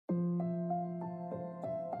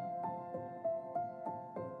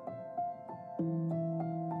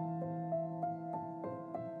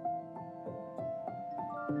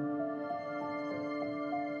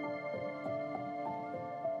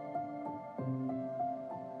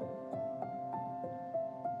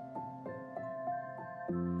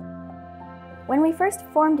When we first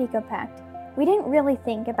formed EcoPact, we didn't really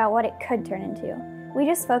think about what it could turn into. We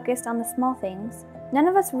just focused on the small things. None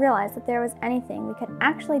of us realized that there was anything we could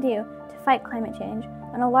actually do to fight climate change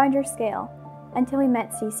on a larger scale until we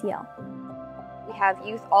met CCL. We have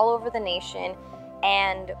youth all over the nation,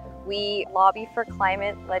 and we lobby for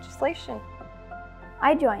climate legislation.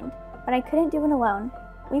 I joined, but I couldn't do it alone.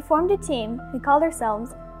 We formed a team. We called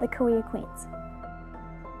ourselves the Kaweah Kweens.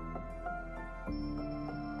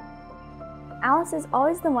 Alice is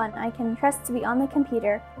always the one I can trust to be on the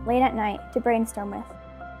computer late at night to brainstorm with.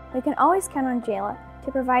 We can always count on Jayla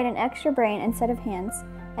to provide an extra brain and set of hands,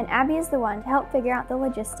 and Abby is the one to help figure out the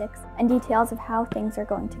logistics and details of how things are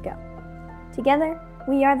going to go. Together,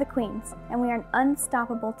 we are the Kweens, and we are an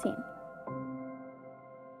unstoppable team.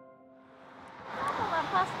 Oh,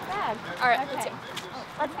 plastic bag. All right, okay.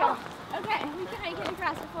 Let's go. Okay, we can make it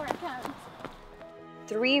across before it comes.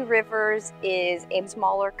 Three Rivers is a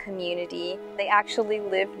smaller community. They actually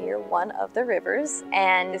live near one of the rivers,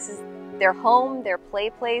 and this is their home, their play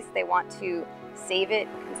place. They want to save it,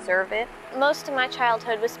 conserve it. Most of my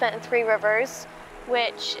childhood was spent in Three Rivers,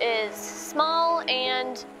 which is small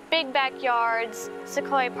and big backyards.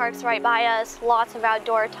 Sequoia Park's right by us, lots of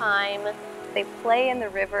outdoor time. They play in the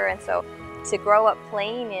river, and so to grow up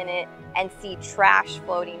playing in it and see trash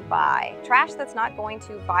floating by, trash that's not going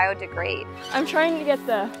to biodegrade. I'm trying to get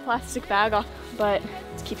the plastic bag off, but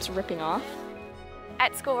it keeps ripping off.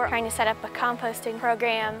 At school, we're trying to set up a composting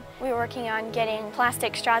program. We're working on getting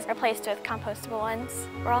plastic straws replaced with compostable ones.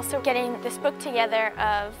 We're also getting this book together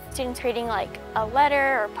of students reading like a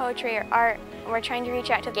letter or poetry or art. And we're trying to reach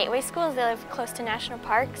out to gateway schools that live close to national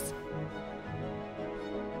parks.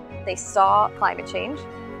 They saw climate change,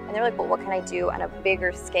 and they're like, well, what can I do on a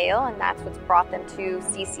bigger scale? And that's what's brought them to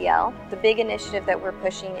CCL. The big initiative that we're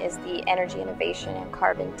pushing is the Energy Innovation and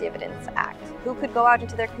Carbon Dividends Act. Who could go out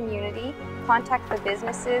into their community, contact the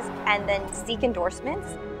businesses, and then seek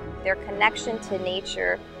endorsements? Their connection to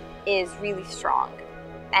nature is really strong,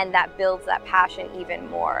 and that builds that passion even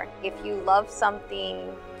more. If you love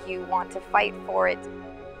something, you want to fight for it.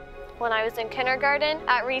 When I was in kindergarten,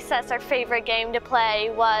 at recess, our favorite game to play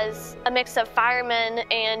was a mix of firemen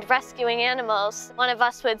and rescuing animals. One of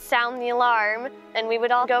us would sound the alarm, and we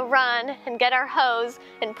would all go run and get our hose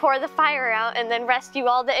and pour the fire out and then rescue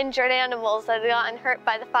all the injured animals that had gotten hurt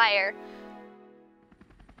by the fire.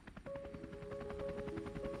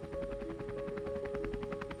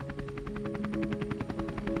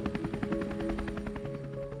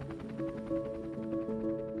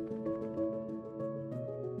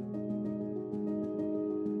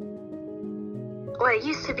 What it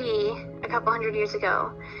used to be a couple hundred years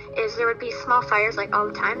ago is there would be small fires like all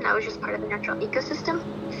the time. That was just part of the natural ecosystem.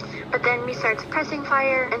 But then we started suppressing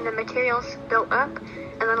fire and the materials built up.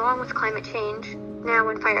 And then along with climate change, now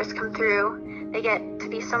when fires come through, they get to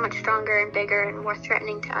be so much stronger and bigger and more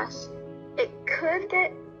threatening to us. It could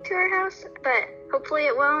get to our house, but hopefully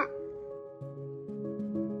it won't.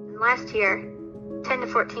 Last year, 10 to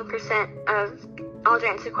 14% of all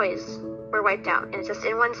giant sequoias were wiped out, and it's just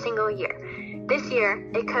in one single year. This year,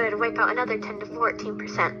 it could wipe out another 10 to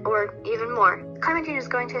 14% or even more. Climate change is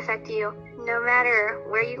going to affect you no matter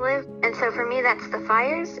where you live. And so for me, that's the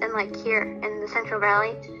fires, and like here in the Central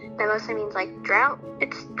Valley, that mostly means like drought.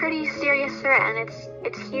 It's a pretty serious threat, and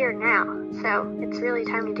it's here now. So it's really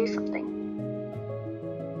time to do something.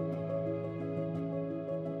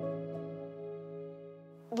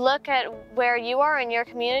 Look at where you are in your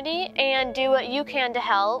community and do what you can to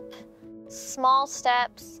help. Small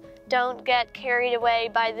steps. Don't get carried away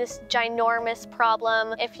by this ginormous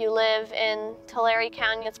problem. If you live in Tulare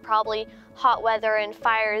County, it's probably hot weather and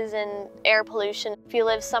fires and air pollution. If you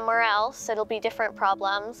live somewhere else, it'll be different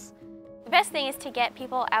problems. The best thing is to get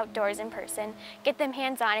people outdoors in person, get them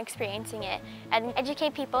hands-on experiencing it, and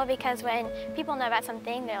educate people, because when people know about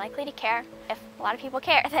something, they're likely to care. If a lot of people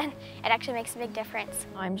care, then it actually makes a big difference.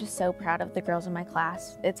 I'm just so proud of the girls in my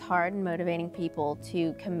class. It's hard motivating people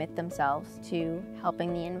to commit themselves to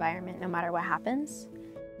helping the environment no matter what happens.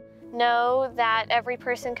 Know that every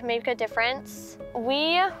person can make a difference.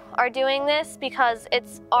 We are doing this because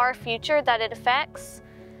it's our future that it affects.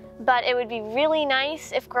 But it would be really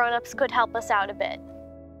nice if grown-ups could help us out a bit.